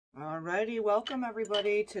Alrighty, welcome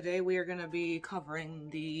everybody. Today we are going to be covering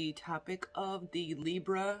the topic of the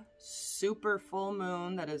Libra super full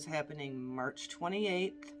moon that is happening March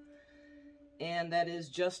 28th. And that is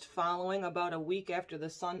just following about a week after the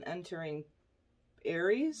sun entering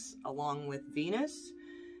Aries along with Venus.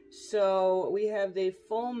 So we have the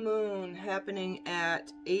full moon happening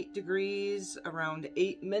at 8 degrees around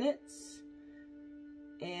 8 minutes.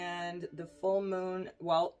 And the full moon,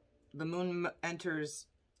 well, the moon enters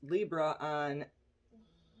Libra on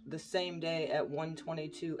the same day at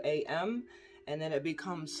 1:22 a.m. and then it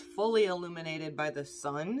becomes fully illuminated by the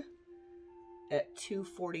sun at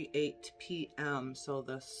 2:48 p.m. So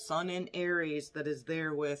the sun in Aries that is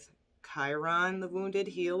there with Chiron, the wounded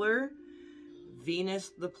healer, Venus,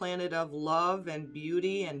 the planet of love and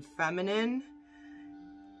beauty and feminine.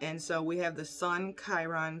 And so we have the sun,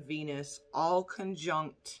 Chiron, Venus all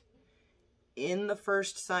conjunct in the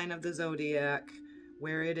first sign of the zodiac,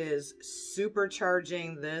 where it is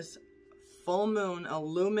supercharging this full moon,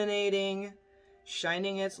 illuminating,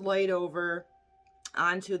 shining its light over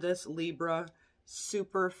onto this Libra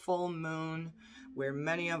super full moon, where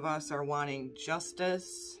many of us are wanting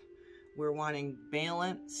justice, we're wanting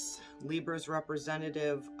balance. Libra's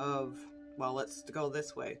representative of, well, let's go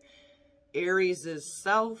this way. Aries is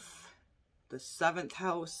self, the 7th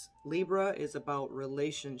house. Libra is about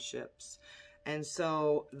relationships. And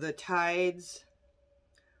so the tides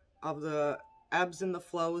of the ebbs and the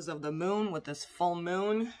flows of the moon with this full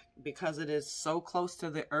moon, because it is so close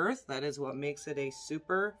to the earth, that is what makes it a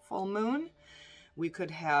super full moon. We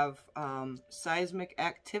could have seismic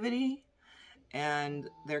activity, and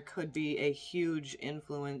there could be a huge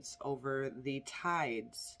influence over the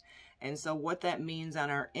tides. And so what that means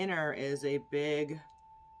on our inner is a big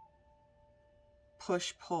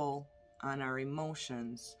push-pull on our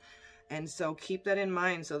emotions. And so keep that in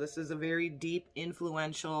mind. So this is a very deep,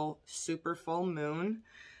 influential, super full moon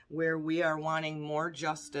where we are wanting more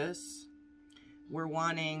justice. We're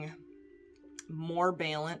wanting more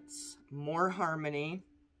balance, more harmony.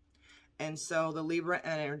 And so the Libra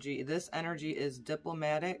energy, this energy is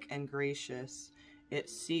diplomatic and gracious. It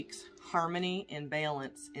seeks harmony and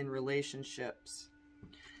balance in relationships.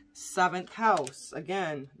 7th house,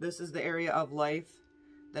 again, this is the area of life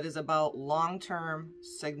that is about long-term,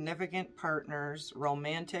 significant partners,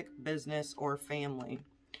 romantic, business, or family.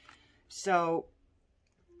 So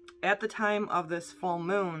at the time of this full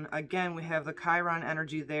moon, again, we have the Chiron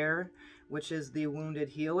energy there, which is the wounded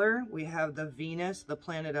healer. We have the Venus, the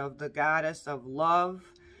planet of the goddess of love,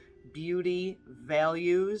 beauty,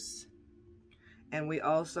 values. And we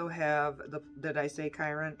also have, did I say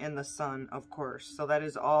Chiron? And the sun, of course. So that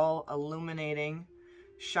is all illuminating,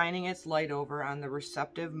 shining its light over on the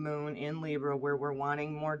receptive moon in Libra, where we're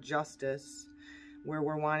wanting more justice, where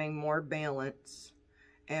we're wanting more balance,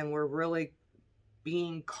 and we're really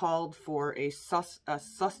being called for a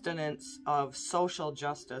sustenance of social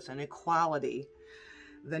justice and equality.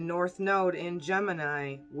 The North Node in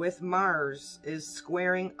Gemini with Mars is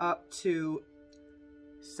squaring up to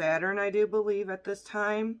Saturn, I do believe, at this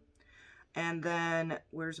time. And then,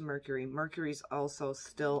 where's Mercury? Mercury's also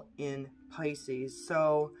still in Pisces.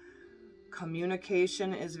 So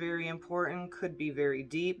communication is very important, could be very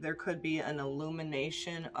deep. There could be an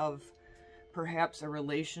illumination of perhaps a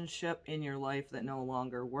relationship in your life that no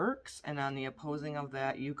longer works. And on the opposing of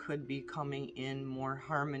that, you could be coming in more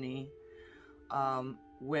harmony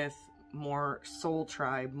with more soul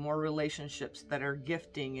tribe, more relationships that are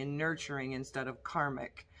gifting and nurturing instead of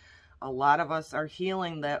karmic. A lot of us are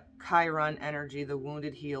healing that Chiron energy, the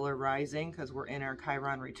wounded healer rising, because we're in our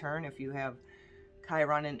Chiron return. If you have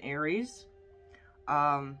Chiron in Aries,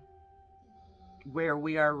 where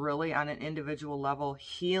we are really on an individual level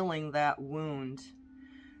healing that wound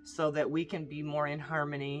so that we can be more in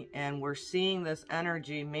harmony. And we're seeing this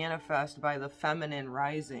energy manifest by the feminine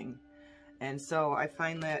rising. And so I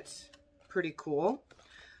find that pretty cool.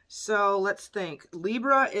 So let's think.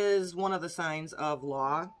 Libra is one of the signs of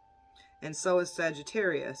law. And so is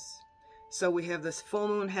Sagittarius. So we have this full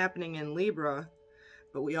moon happening in Libra,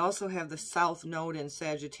 but we also have the South Node in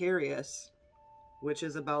Sagittarius, which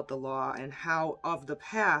is about the law and how of the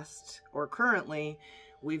past or currently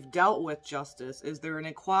we've dealt with justice. Is there an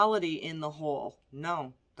equality in the whole?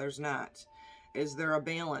 No, there's not. Is there a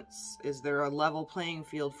balance? Is there a level playing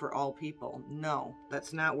field for all people? No,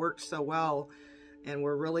 that's not worked so well. And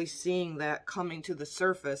we're really seeing that coming to the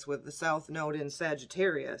surface with the South Node in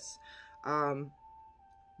Sagittarius.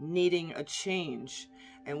 Needing a change.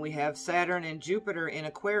 And we have Saturn and Jupiter in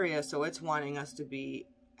Aquarius, so it's wanting us to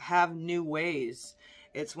have new ways.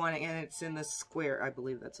 It's wanting, and it's in the square. I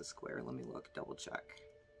believe that's a square. Let me look, double check.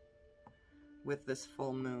 with this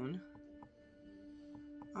full moon.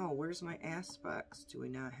 Oh, where's my aspects? Do we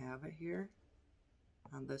not have it here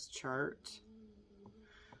on this chart?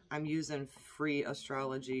 I'm using free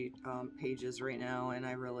astrology pages right now, and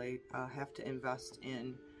I really have to invest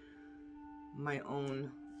in my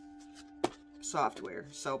own software.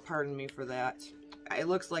 So pardon me for that. It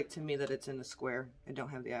looks like to me that it's in the square. I don't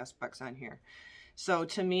have the aspects on here. So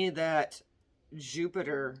to me, that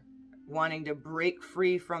Jupiter wanting to break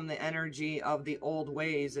free from the energy of the old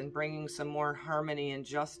ways and bringing some more harmony and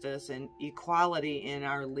justice and equality in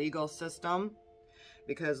our legal system,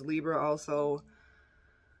 because Libra also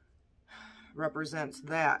represents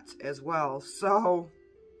that as well. So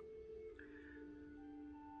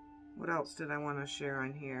what else did I want to share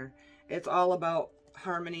on here? It's all about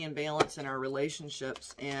harmony and balance in our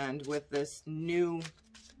relationships, and with this new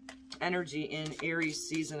energy in Aries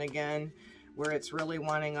season again, where it's really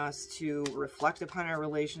wanting us to reflect upon our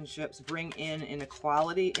relationships, bring in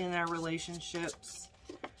inequality in our relationships.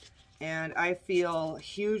 And I feel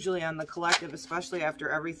hugely on the collective, especially after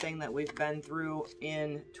everything that we've been through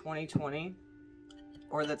in 2020,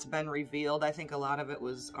 or that's been revealed. I think a lot of it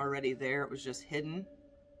was already there. It was just hidden.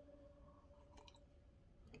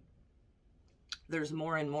 There's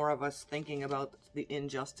more and more of us thinking about the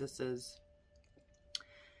injustices.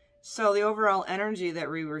 So the overall energy that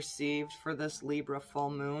we received for this Libra full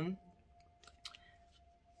moon,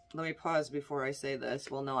 let me pause before I say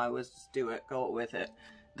this. Well, no, I was just do it. Go with it.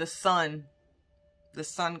 The sun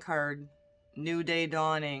card, new day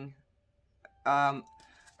dawning.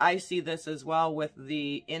 I see this as well with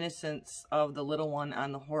the innocence of the little one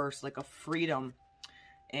on the horse, like a freedom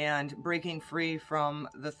and breaking free from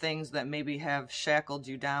the things that maybe have shackled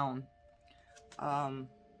you down.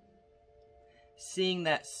 Seeing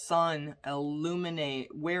that sun illuminate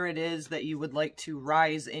where it is that you would like to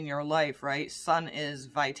rise in your life, right? Sun is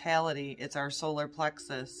vitality. It's our solar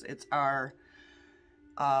plexus. It's our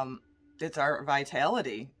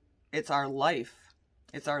vitality. It's our life.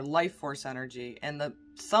 It's our life force energy. And the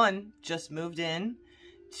sun just moved in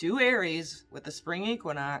to Aries with the spring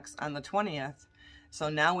equinox on the 20th. So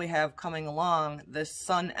now we have coming along this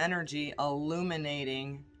sun energy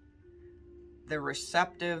illuminating the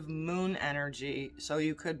receptive moon energy. So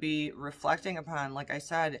you could be reflecting upon, like I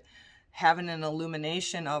said, having an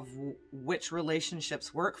illumination of which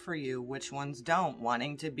relationships work for you, which ones don't,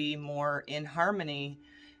 wanting to be more in harmony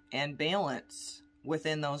and balance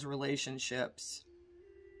within those relationships.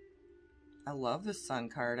 I love the sun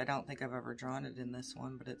card. I don't think I've ever drawn it in this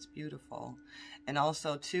one, but it's beautiful. And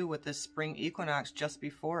also too, with this spring equinox just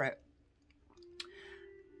before it,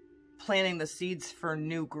 planting the seeds for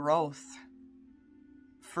new growth,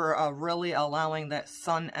 for really allowing that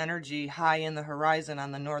sun energy high in the horizon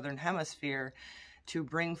on the northern hemisphere to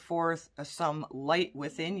bring forth some light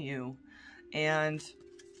within you. And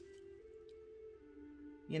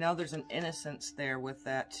you know, there's an innocence there with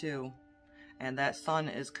that too. And that sun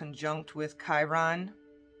is conjunct with Chiron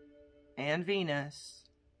and Venus,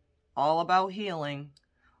 all about healing,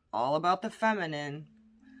 all about the feminine,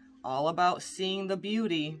 all about seeing the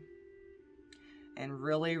beauty, and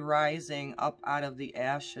really rising up out of the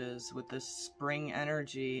ashes with this spring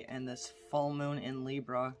energy and this full moon in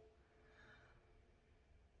Libra.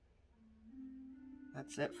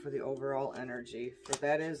 That's it for the overall energy. So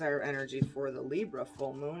that is our energy for the Libra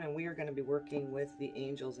full moon, and we are going to be working with the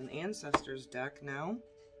Angels and Ancestors deck now.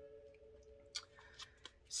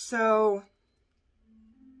 So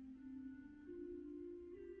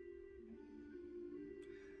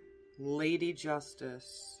Lady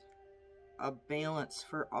Justice, a balance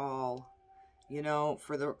for all, you know,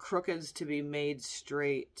 for the crookeds to be made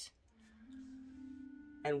straight,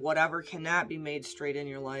 and whatever cannot be made straight in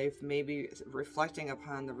your life, maybe reflecting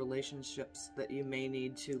upon the relationships that you may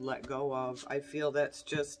need to let go of. I feel that's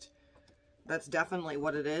definitely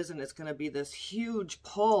what it is, and it's going to be this huge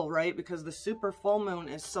pull, right? Because the super full moon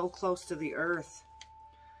is so close to the earth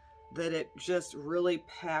that it just really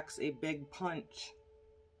packs a big punch.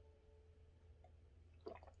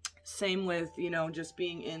 Same with, you know, just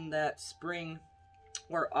being in that spring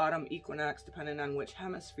or autumn equinox, depending on which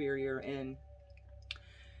hemisphere you're in.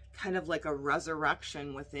 Kind of like a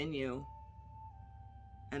resurrection within you,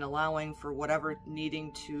 and allowing for whatever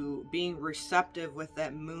needing to, being receptive with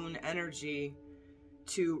that moon energy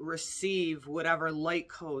to receive whatever light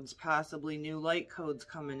codes, possibly new light codes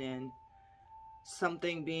coming in.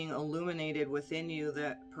 Something being illuminated within you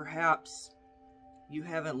that perhaps you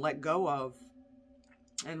haven't let go of.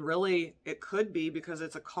 And really, it could be, because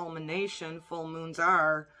it's a culmination, full moons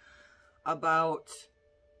are, about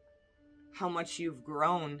how much you've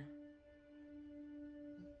grown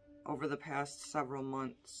over the past several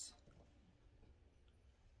months.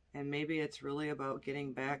 And maybe it's really about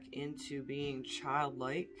getting back into being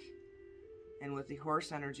childlike. And with the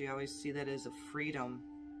horse energy, I always see that as a freedom.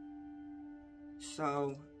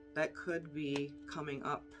 So that could be coming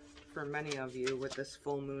up for many of you with this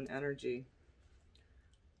full moon energy.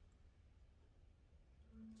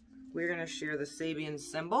 We're going to share the Sabian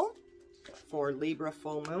symbol for Libra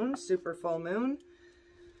full moon, super full moon.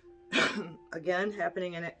 Again,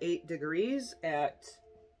 happening in at 8 degrees at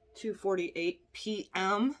 2:48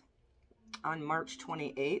 p.m. on March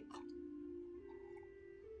 28th.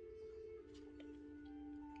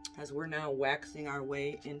 As we're now waxing our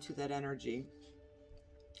way into that energy.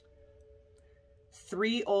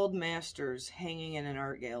 3 old masters hanging in an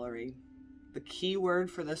art gallery. The key word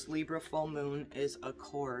for this Libra full moon is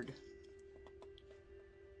accord.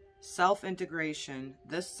 Self-integration.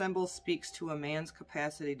 This symbol speaks to a man's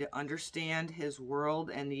capacity to understand his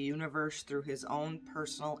world and the universe through his own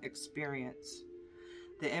personal experience.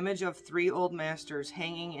 The image of 3 old masters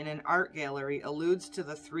hanging in an art gallery alludes to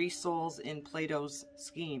the 3 souls in Plato's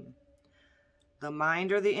scheme. The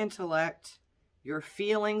mind or the intellect, your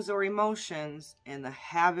feelings or emotions, and the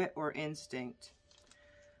habit or instinct.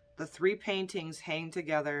 The 3 paintings hang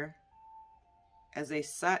together as a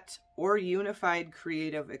set or unified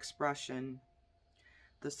creative expression.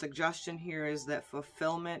 The suggestion here is that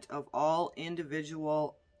fulfillment of all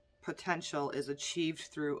individual potential is achieved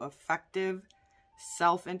through effective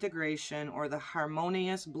self-integration or the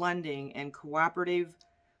harmonious blending and cooperative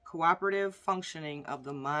functioning of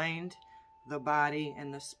the mind, the body,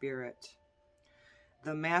 and the spirit.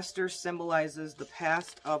 The master symbolizes the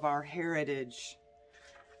past of our heritage.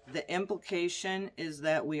 The implication is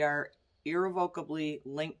that we are irrevocably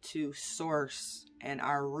linked to source and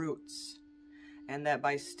our roots, and that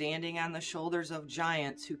by standing on the shoulders of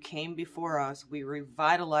giants who came before us, we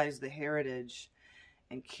revitalize the heritage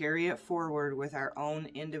and carry it forward with our own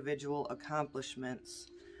individual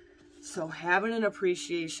accomplishments. So having an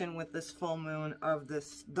appreciation with this full moon of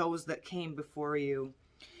those that came before you,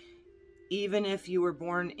 even if you were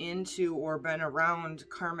born into or been around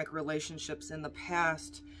karmic relationships in the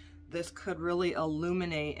past, this could really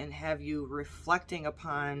illuminate and have you reflecting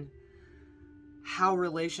upon how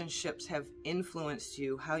relationships have influenced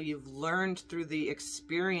you, how you've learned through the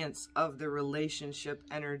experience of the relationship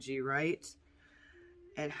energy, right?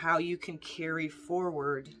 And how you can carry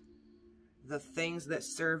forward the things that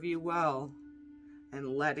serve you well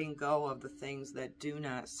and letting go of the things that do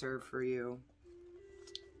not serve for you.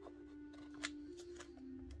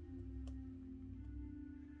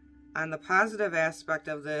 On the positive aspect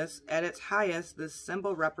of this, at its highest, this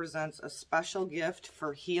symbol represents a special gift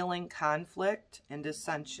for healing conflict and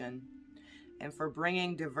dissension, and for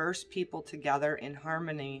bringing diverse people together in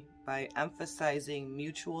harmony by emphasizing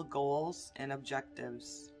mutual goals and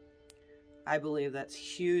objectives. I believe that's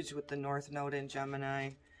huge with the North Node in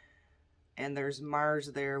Gemini, and there's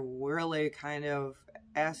Mars there really kind of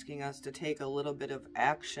asking us to take a little bit of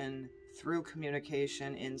action through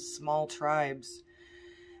communication in small tribes,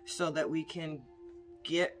 so that we can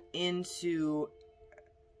get into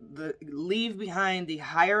leave behind the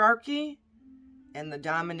hierarchy and the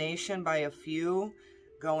domination by a few,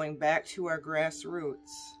 going back to our grassroots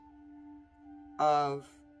of,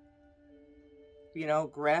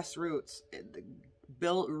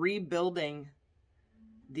 rebuilding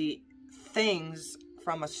the things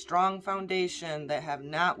from a strong foundation that have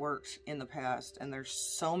not worked in the past. And there's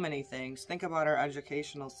so many things. Think about our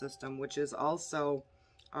educational system, which is also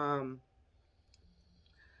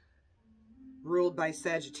ruled by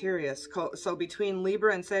Sagittarius. So between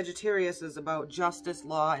Libra and Sagittarius is about justice,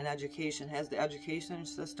 law, and education. Has the education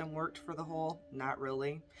system worked for the whole? Not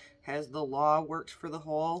really. Has the law worked for the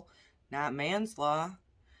whole? Not man's law.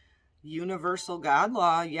 Universal God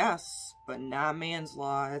law, yes, but not man's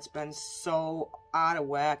law. It's been so out of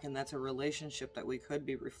whack, and that's a relationship that we could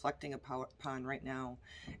be reflecting upon right now,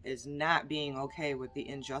 is not being okay with the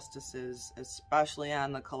injustices, especially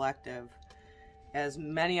on the collective. As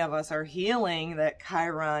many of us are healing that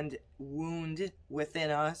Chiron wound within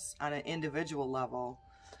us on an individual level.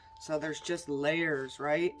 So there's just layers,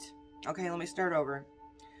 right? Okay, let me start over.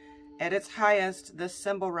 At its highest, this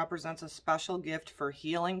symbol represents a special gift for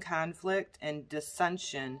healing conflict and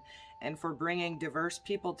dissension, and for bringing diverse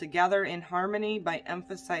people together in harmony by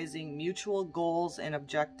emphasizing mutual goals and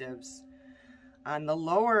objectives. On the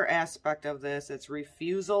lower aspect of this, it's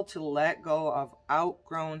refusal to let go of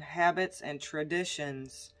outgrown habits and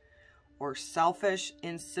traditions, or selfish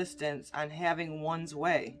insistence on having one's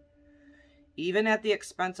way, even at the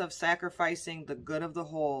expense of sacrificing the good of the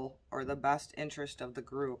whole or the best interest of the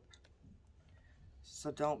group.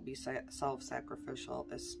 So don't be self-sacrificial,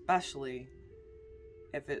 especially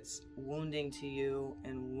if it's wounding to you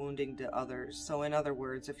and wounding to others. So in other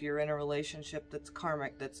words, if you're in a relationship that's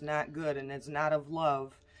karmic, that's not good, and it's not of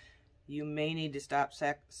love, you may need to stop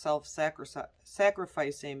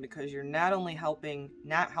self-sacrificing, because you're not only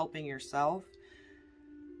not helping yourself,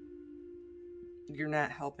 you're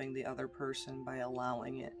not helping the other person by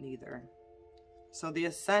allowing it neither. So the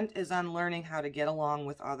ascent is on learning how to get along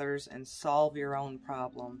with others and solve your own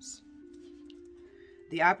problems.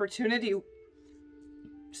 The opportunity, with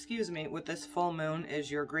this full moon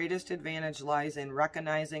is your greatest advantage lies in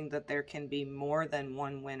recognizing that there can be more than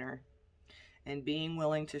one winner and being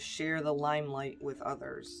willing to share the limelight with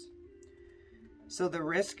others. So the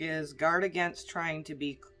risk is guard against trying to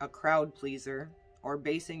be a crowd pleaser or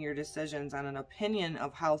basing your decisions on an opinion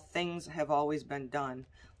of how things have always been done.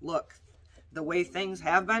 Look, the way things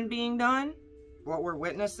have been being done, what we're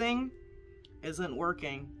witnessing, isn't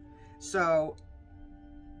working. So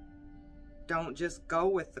don't just go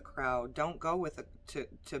with the crowd. Don't go with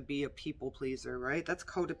to be a people pleaser, right? That's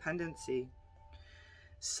codependency.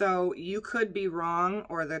 So you could be wrong,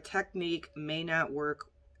 or the technique may not work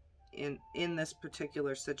in this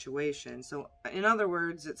particular situation. So in other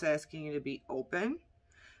words, it's asking you to be open,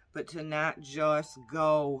 but to not just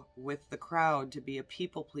go with the crowd to be a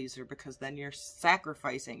people pleaser, because then you're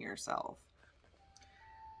sacrificing yourself.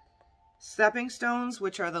 Stepping stones,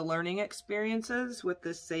 which are the learning experiences with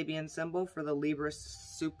this Sabian symbol for the Libra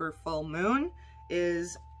super full moon,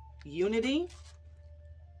 is unity,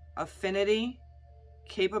 affinity,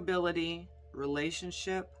 capability,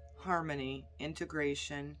 relationship, harmony,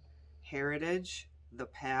 integration, heritage, the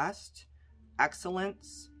past,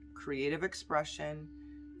 excellence, creative expression,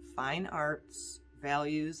 fine arts,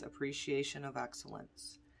 values, appreciation of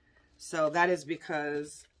excellence. So that is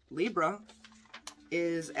because Libra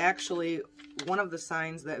is actually one of the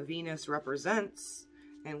signs that Venus represents,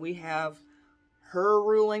 and we have her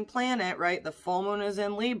ruling planet, right? The full moon is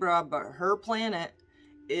in Libra, but her planet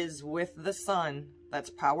is with the sun. That's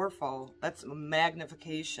powerful. That's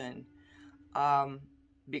magnification,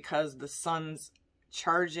 because the sun's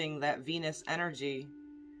charging that Venus energy,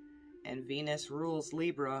 and Venus rules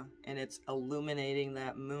Libra, and it's illuminating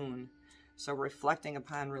that moon. So reflecting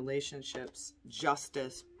upon relationships,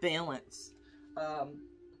 justice, balance.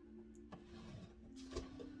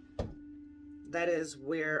 That is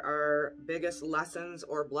where our biggest lessons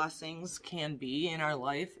or blessings can be in our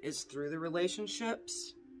life, is through the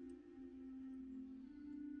relationships.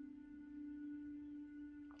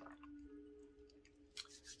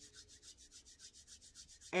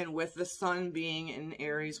 And with the sun being in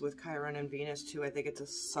Aries with Chiron and Venus too, I think it's a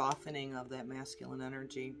softening of that masculine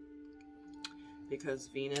energy. Because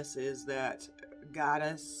Venus is that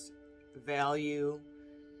goddess, value,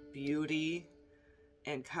 beauty,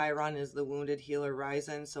 and Chiron is the wounded healer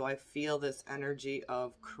rising. So I feel this energy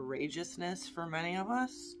of courageousness for many of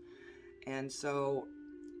us. And so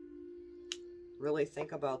really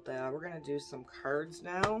think about that. We're going to do some cards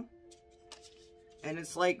now. And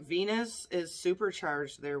it's like Venus is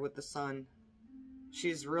supercharged there with the sun.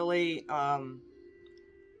 She's really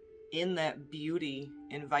in that beauty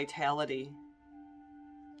and vitality.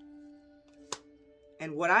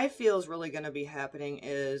 And what I feel is really going to be happening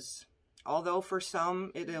is, although for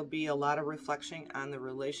some it'll be a lot of reflection on the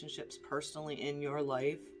relationships personally in your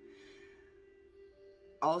life,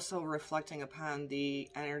 also reflecting upon the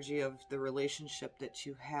energy of the relationship that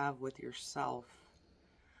you have with yourself.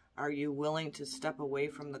 Are you willing to step away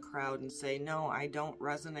from the crowd and say, no, I don't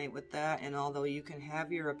resonate with that, and although you can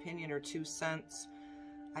have your opinion or 2 cents,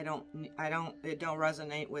 it don't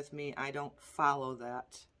resonate with me. I don't follow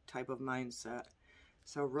that type of mindset.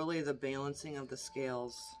 So really the balancing of the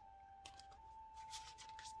scales.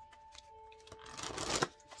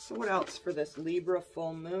 So what else for this Libra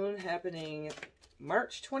full moon happening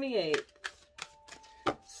March 28th?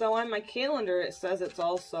 So on my calendar, it says it's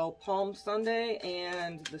also Palm Sunday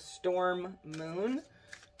and the storm moon.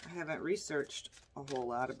 I haven't researched a whole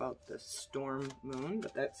lot about the storm moon,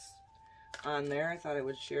 but that's on there. I thought I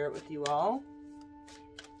would share it with you all.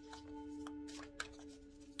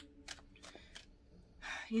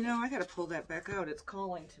 You know, I gotta pull that back out. It's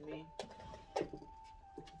calling to me.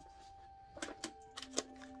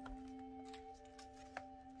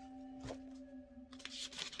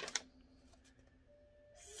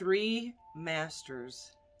 Three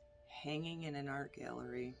masters hanging in an art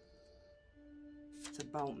gallery. It's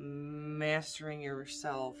about mastering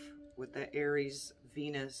yourself with the Aries,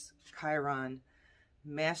 Venus, Chiron,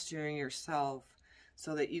 mastering yourself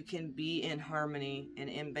so that you can be in harmony and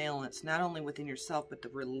in balance, not only within yourself, but the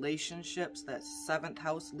relationships, that 7th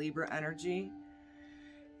house Libra energy,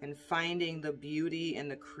 and finding the beauty and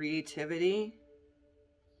the creativity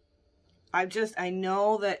I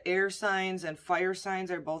know that air signs and fire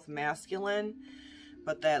signs are both masculine,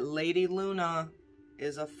 but that Lady Luna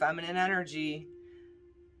is a feminine energy,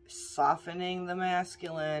 softening the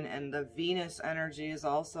masculine, and the Venus energy is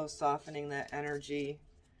also softening that energy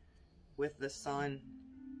with the sun.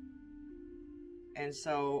 And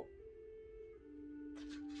so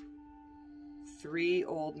 3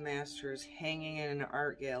 old masters hanging in an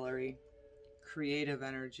art gallery, creative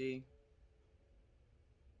energy,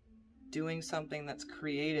 doing something that's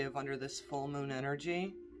creative under this full moon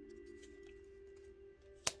energy,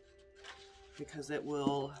 because it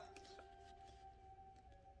will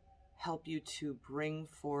help you to bring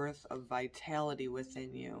forth a vitality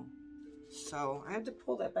within you. So I had to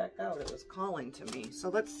pull that back out. It was calling to me. So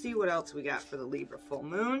let's see what else we got for the Libra full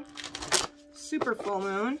moon. Super full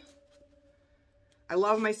moon. I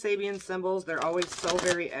love my Sabian symbols. They're always so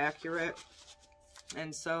very accurate.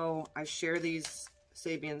 And so I share these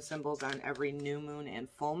Sabian symbols on every new moon and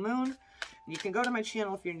full moon. You can go to my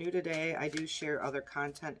channel if you're new today. I do share other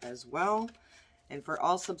content as well. And for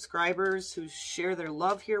all subscribers who share their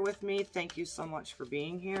love here with me, thank you so much for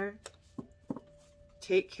being here.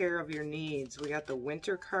 Take care of your needs. We got the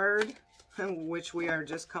winter card, which we are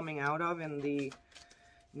just coming out of in the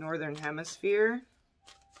Northern Hemisphere.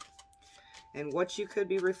 And what you could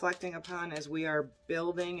be reflecting upon as we are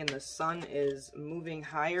building and the sun is moving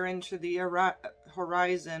higher into the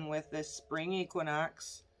horizon with this spring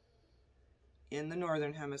equinox in the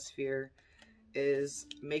Northern Hemisphere is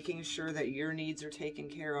making sure that your needs are taken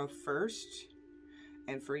care of first.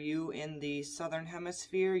 And for you in the Southern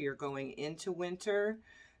Hemisphere, you're going into winter.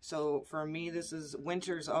 So for me,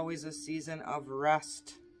 winter is always a season of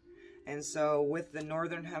rest. And so with the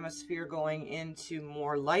Northern Hemisphere going into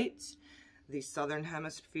more light, the Southern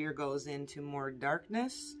Hemisphere goes into more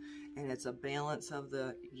darkness, and it's a balance of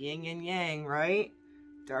the yin and yang, right?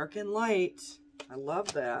 Dark and light. I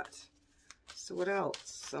love that. So what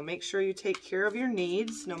else? So make sure you take care of your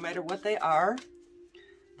needs, no matter what they are,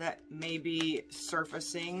 that may be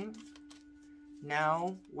surfacing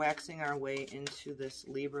now, waxing our way into this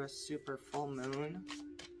Libra super full moon.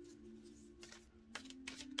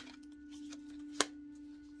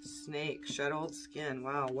 Snake, shed old skin.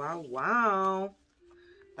 Wow, wow, wow.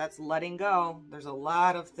 That's letting go. There's a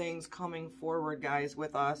lot of things coming forward, guys,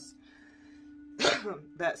 with us.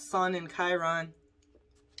 That sun in Chiron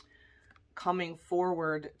coming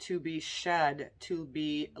forward to be shed, to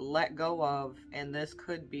be let go of, and this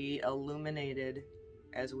could be illuminated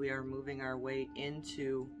as we are moving our way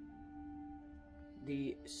into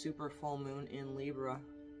the super full moon in Libra,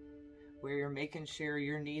 where you're making sure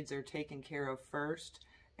your needs are taken care of first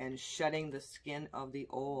and shedding the skin of the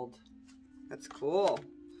old. That's cool.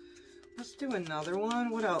 Let's do another one.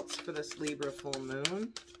 What else for this Libra full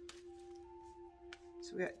moon?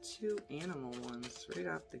 So we got 2 animal ones right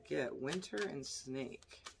off the get. Winter and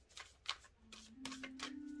snake.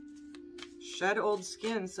 Shed old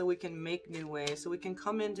skin so we can make new ways, so we can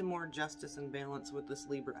come into more justice and balance with this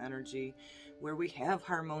Libra energy, where we have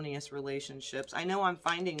harmonious relationships. I know I'm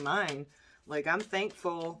finding mine. Like, I'm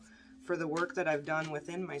thankful for the work that I've done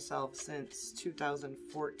within myself since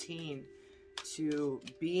 2014 to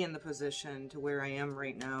be in the position to where I am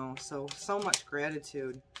right now. So much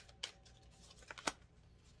gratitude.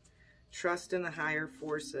 Trust in the higher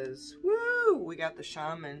forces. Woo! We got the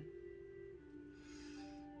shaman.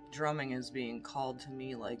 Drumming is being called to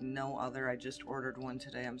me like no other. I just ordered one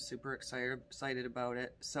today. I'm super excited about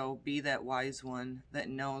it. So be that wise one that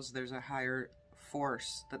knows there's a higher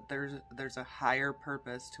force, that there's a higher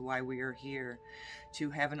purpose to why we are here, to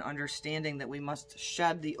have an understanding that we must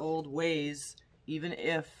shed the old ways, even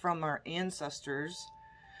if from our ancestors,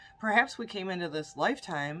 perhaps we came into this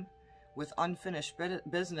lifetime with unfinished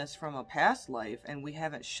business from a past life and we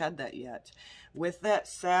haven't shed that yet. With that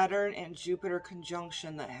Saturn and Jupiter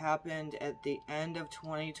conjunction that happened at the end of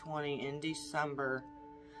 2020 in December,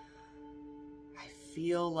 I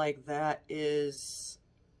feel like that is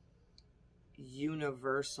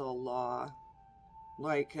universal law,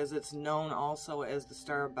 like, because it's known also as the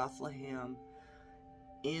Star of Bethlehem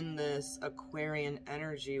in this Aquarian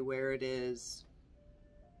energy, where it is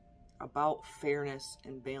about fairness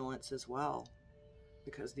and balance as well,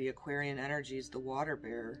 because the Aquarian energy is the water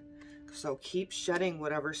bearer. So keep shedding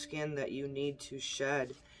whatever skin that you need to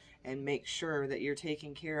shed, and make sure that you're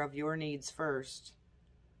taking care of your needs first.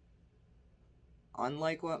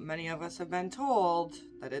 Unlike what many of us have been told,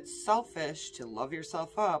 that it's selfish to love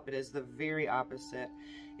yourself up, it is the very opposite.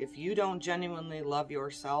 If you don't genuinely love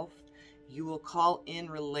yourself, you will call in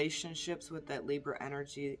relationships with that Libra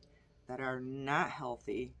energy that are not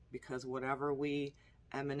healthy, because whatever we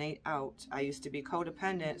emanate out. I used to be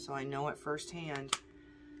codependent, so I know it firsthand.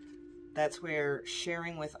 That's where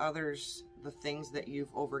sharing with others the things that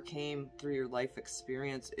you've overcame through your life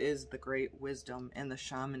experience is the great wisdom and the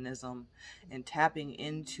shamanism, and tapping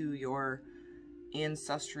into your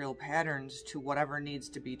ancestral patterns to whatever needs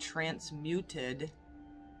to be transmuted,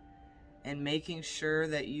 and making sure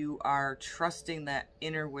that you are trusting that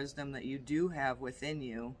inner wisdom that you do have within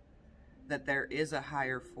you, that there is a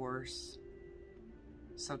higher force.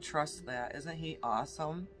 So trust that. Isn't he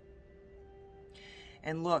awesome?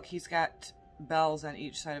 And look, he's got bells on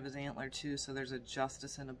each side of his antler too, so there's a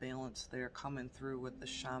justice and a balance there coming through with the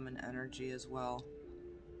shaman energy as well.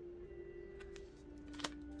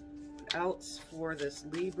 What else for this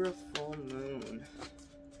Libra full moon?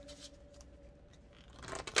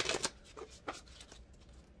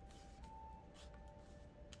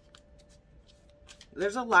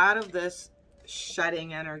 There's a lot of this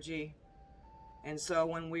shedding energy. And so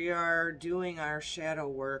when we are doing our shadow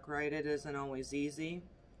work, right, it isn't always easy.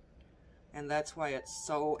 And that's why it's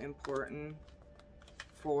so important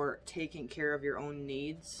for taking care of your own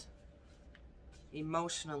needs.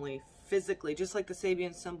 Emotionally, physically, just like the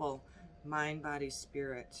Sabian symbol, mind, body,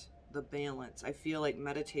 spirit, the balance. I feel like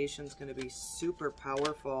meditation is going to be super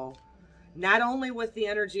powerful. Not only with the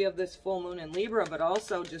energy of this full moon in Libra, but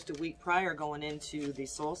also just a week prior going into the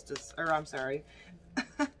solstice, or I'm sorry,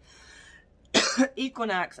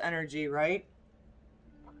 equinox energy, right?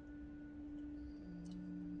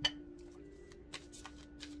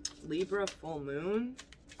 Libra full moon.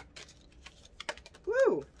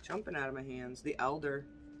 Woo! Jumping out of my hands. The Elder.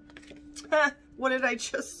 What did I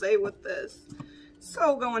just say with this?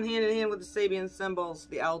 So going hand in hand with the Sabian symbols.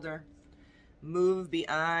 The Elder. Move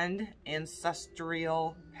beyond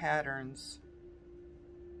ancestral patterns.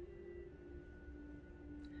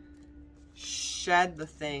 Shed the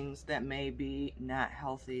things that may be not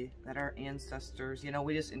healthy, that our ancestors, you know,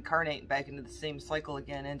 we just incarnate back into the same cycle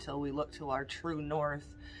again until we look to our true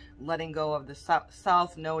north, letting go of the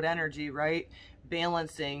south node energy, right?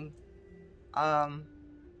 Balancing. And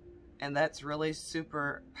that's really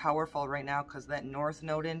super powerful right now, because that north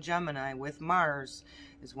node in Gemini with Mars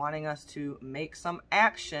is wanting us to make some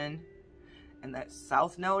action, and that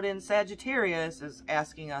south node in Sagittarius is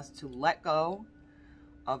asking us to let go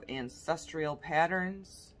of ancestral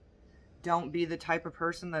patterns. Don't be the type of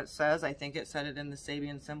person that says, I think it said it in the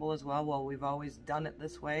Sabian symbol as well, well, we've always done it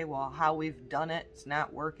this way. Well, how we've done it, it's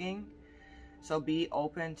not working. So be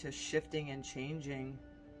open to shifting and changing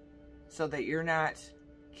so that you're not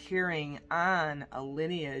carrying on a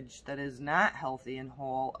lineage that is not healthy and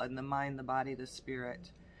whole in the mind, the body, the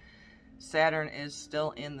spirit. Saturn is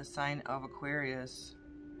still in the sign of Aquarius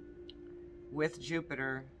with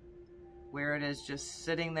Jupiter, where it is just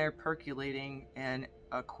sitting there percolating, and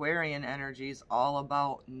Aquarian energy is all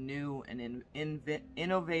about new and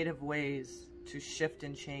innovative ways to shift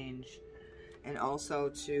and change, and also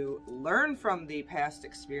to learn from the past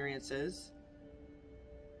experiences,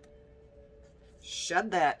 shed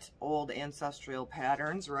that old ancestral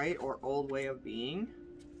patterns, right, or old way of being,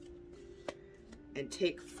 and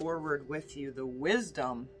take forward with you the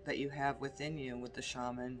wisdom that you have within you with the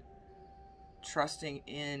shaman, trusting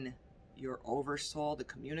in your oversoul to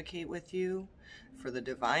communicate with you, for the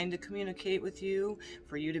divine to communicate with you,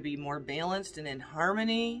 for you to be more balanced and in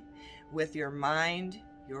harmony with your mind,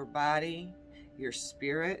 your body, your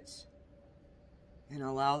spirit, and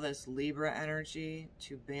allow this Libra energy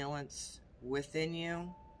to balance within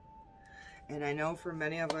you. And I know for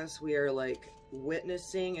many of us, we are like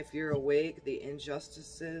witnessing, if you're awake, the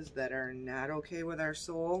injustices that are not okay with our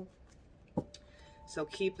soul. So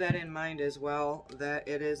keep that in mind as well, that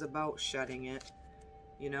it is about shedding it,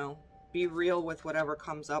 you know. Be real with whatever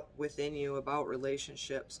comes up within you about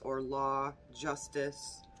relationships or law,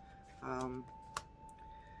 justice,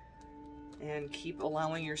 and keep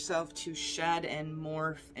allowing yourself to shed and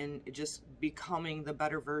morph and just becoming the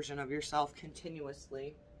better version of yourself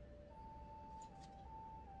continuously.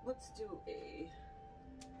 Let's do a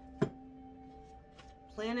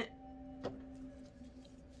planet,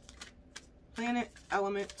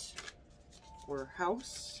 element, or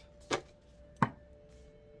house.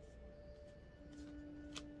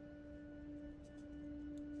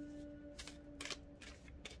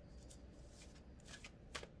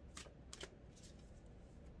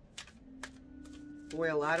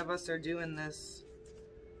 Boy, a lot of us are doing this,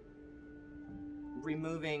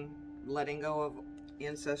 letting go of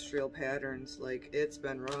ancestral patterns. Like, it's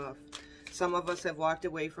been rough. Some of us have walked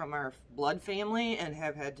away from our blood family and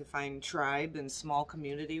have had to find tribe and small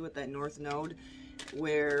community with that North Node,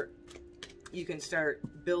 where you can start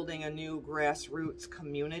building a new grassroots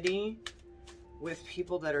community with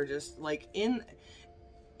people that are just like I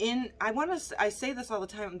say this all the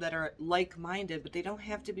time, that are like-minded, but they don't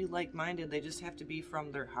have to be like-minded. They just have to be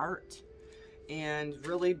from their heart and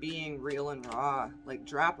really being real and raw. Like,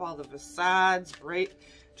 drop all the facades, right?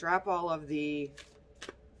 Drop all of the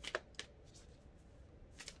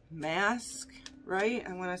mask, right?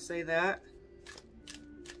 I want to say that.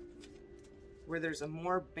 Where there's a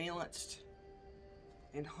more balanced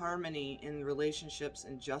and harmony in relationships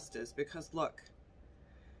and justice. Because look,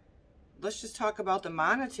 let's just talk about the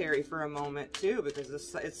monetary for a moment too, because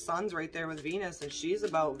it's Sun's right there with Venus, and she's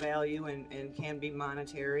about value and can be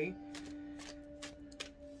monetary.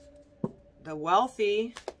 The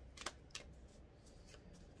wealthy,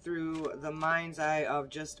 through the mind's eye of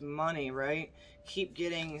just money, right, keep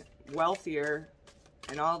getting wealthier,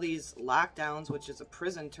 and all these lockdowns, which is a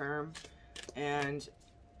prison term, and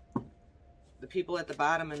the people at the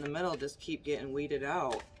bottom and the middle just keep getting weeded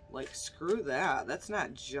out. Like, screw that. That's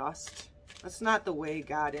not just. That's not the way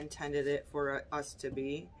God intended it for us to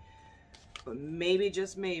be. But maybe,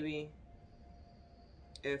 just maybe,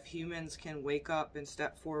 if humans can wake up and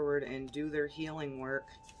step forward and do their healing work,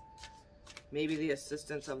 maybe the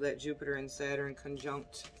assistance of that Jupiter and Saturn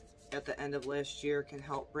conjunct at the end of last year can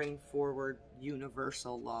help bring forward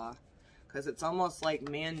universal law. Because it's almost like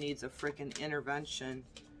man needs a freaking intervention.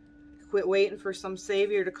 Quit waiting for some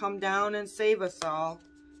savior to come down and save us all.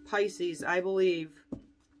 Pisces, I believe.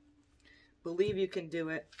 Believe you can do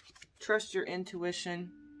it. Trust your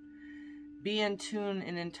intuition. Be in tune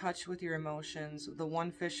and in touch with your emotions. The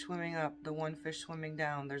one fish swimming up, the one fish swimming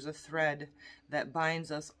down. There's a thread that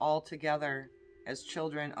binds us all together as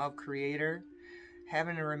children of Creator.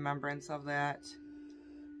 Having a remembrance of that.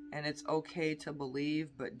 And it's okay to believe,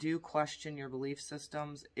 but do question your belief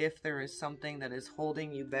systems. If there is something that is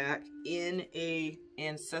holding you back in a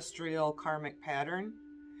ancestral karmic pattern,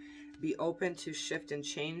 be open to shift and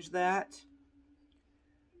change that.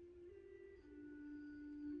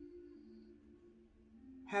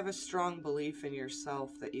 Have a strong belief in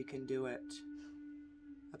yourself that you can do it.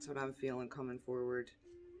 That's what I'm feeling coming forward.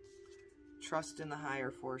 Trust in the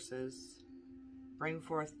higher forces. Bring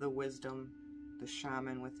forth the wisdom, the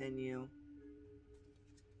shaman within you.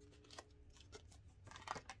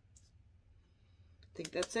 I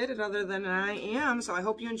think that's it, other than I am. So I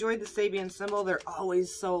hope you enjoyed the Sabian symbol. They're always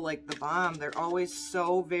so like the bomb. They're always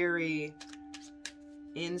so very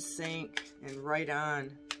in sync and right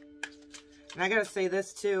on. And I gotta say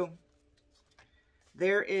this too.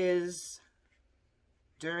 There is,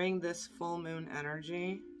 during this full moon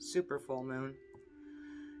energy, super full moon,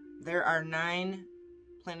 there are 9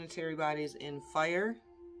 planetary bodies in fire,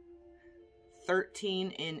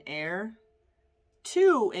 13 in air,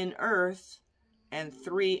 2 in earth, and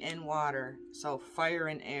 3 in water. So fire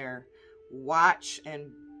and air. Watch,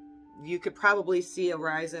 and you could probably see a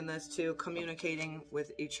rise in this too. Communicating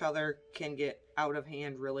with each other can get out of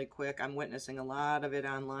hand really quick. I'm witnessing a lot of it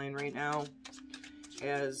online right now.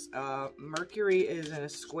 As Mercury is in a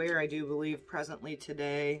square, I do believe, presently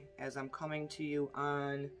today, as I'm coming to you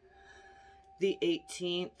on the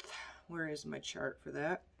 18th. Where is my chart for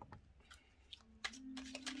that?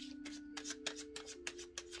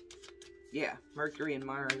 Yeah, Mercury and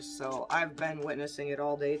Mars. So I've been witnessing it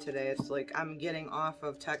all day today. It's like I'm getting off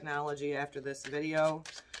of technology after this video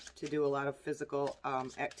to do a lot of physical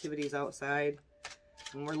activities outside.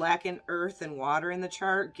 When we're lacking earth and water in the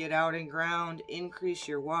chart, get out and ground, increase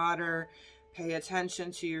your water, pay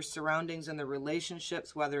attention to your surroundings and the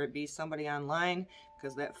relationships, whether it be somebody online,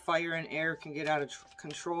 because that fire and air can get out of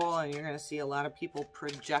control, and you're going to see a lot of people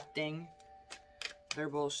projecting their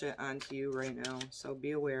bullshit onto you right now. So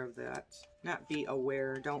be aware of that. Not be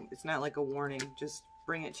aware. Don't. It's not like a warning. Just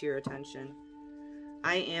bring it to your attention.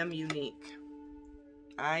 I am unique.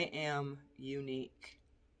 I am unique.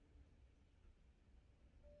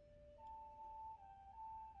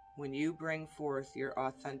 When you bring forth your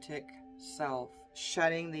authentic self,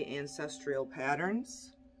 shedding the ancestral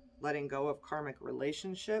patterns, letting go of karmic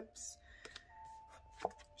relationships,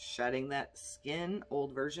 shedding that skin,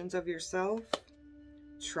 old versions of yourself,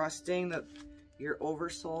 trusting that your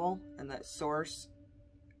oversoul and that source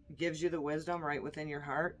gives you the wisdom right within your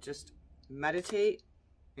heart. Just meditate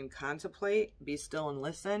and contemplate, be still and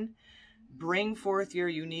listen. Bring forth your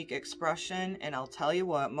unique expression, and I'll tell you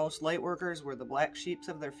what, most light workers were the black sheeps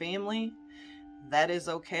of their family. That is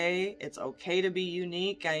okay. It's okay to be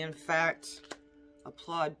unique. I, in fact,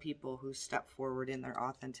 applaud people who step forward in their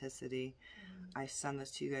authenticity. I send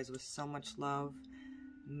this to you guys with so much love.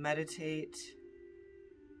 Meditate.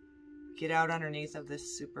 Get out underneath of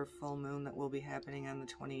this super full moon that will be happening on the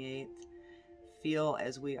 28th. Feel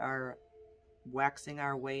as we are waxing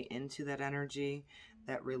our way into that energy,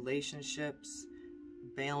 that relationships,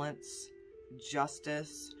 balance,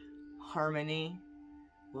 justice, harmony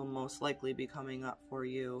will most likely be coming up for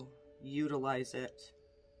you. Utilize it.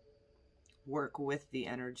 Work with the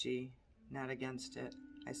energy, not against it.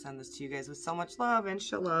 I send this to you guys with so much love, and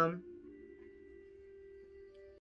shalom.